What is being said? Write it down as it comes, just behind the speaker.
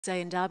Day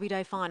and Derby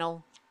Day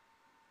final.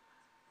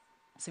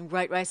 Some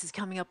great races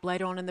coming up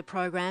later on in the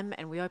program,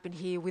 and we open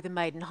here with a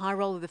maiden. High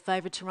Roller, the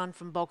favourite to run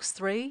from box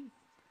 3.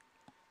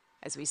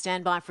 As we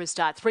stand by for a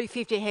start,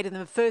 350 ahead of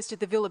them, first at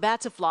the Hvl,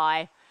 about to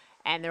fly.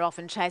 And they're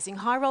often chasing.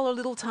 High Roller a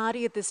little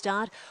tardy at the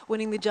start,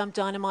 winning the jump.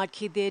 Dynamite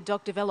Kid there.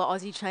 Dr. Vella,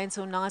 Aussie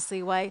Chainsaw nicely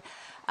away.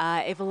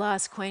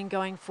 Hvl Queen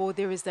going forward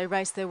there as they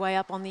race their way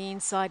up on the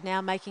inside now.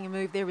 Making a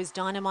move there is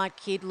Dynamite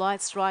Kid,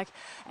 Light Strike,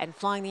 and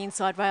flying the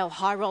inside rail.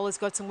 High Roller's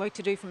got some work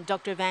to do from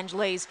Dr.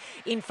 Evangelise.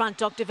 In front,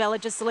 Dr. Vella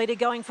just the leader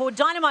going forward.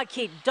 Dynamite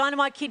Kid.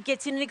 Dynamite Kid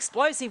gets in an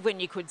explosive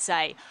win, you could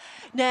say.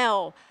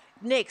 Now,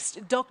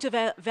 next,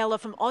 Dr. Vella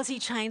from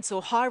Aussie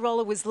Chainsaw. High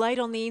Roller was late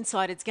on the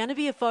inside. It's going to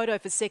be a photo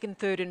for second,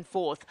 third and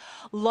fourth.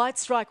 Light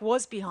Strike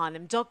was behind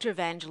them. Dr.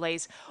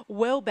 Evangelise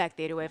well back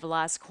there to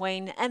Hvl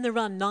Queen, and the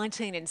run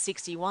 19 and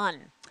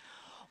 61.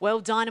 Well,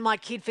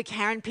 Dynamite Kid for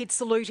Karen Pitt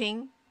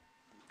saluting.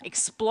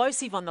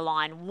 Explosive on the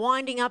line.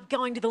 Winding up,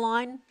 going to the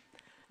line.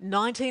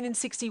 19 and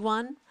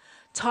 61.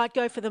 Tight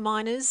go for the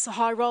Miners.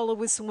 High Roller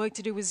with some work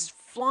to do was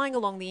flying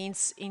along the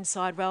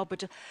inside rail,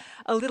 but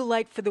a little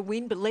late for the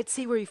win. But let's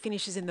see where he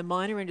finishes in the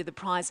minor end of the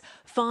prize.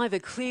 5, a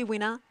clear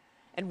winner.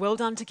 And well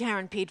done to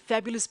Karen Pitt.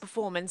 Fabulous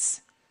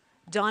performance.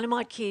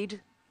 Dynamite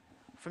Kid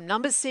from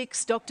number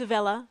 6, Dr.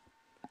 Vella.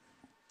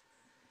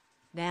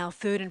 Now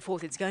third and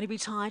fourth, it's going to be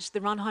tight.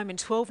 The run home in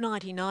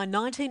 12.99,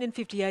 19 and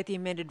 58 the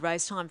amended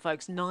race time,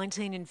 folks,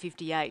 19 and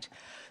 58.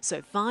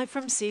 So 5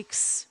 from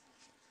 6.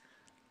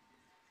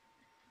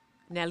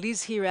 Now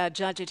Liz here, our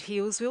judge at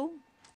Healesville.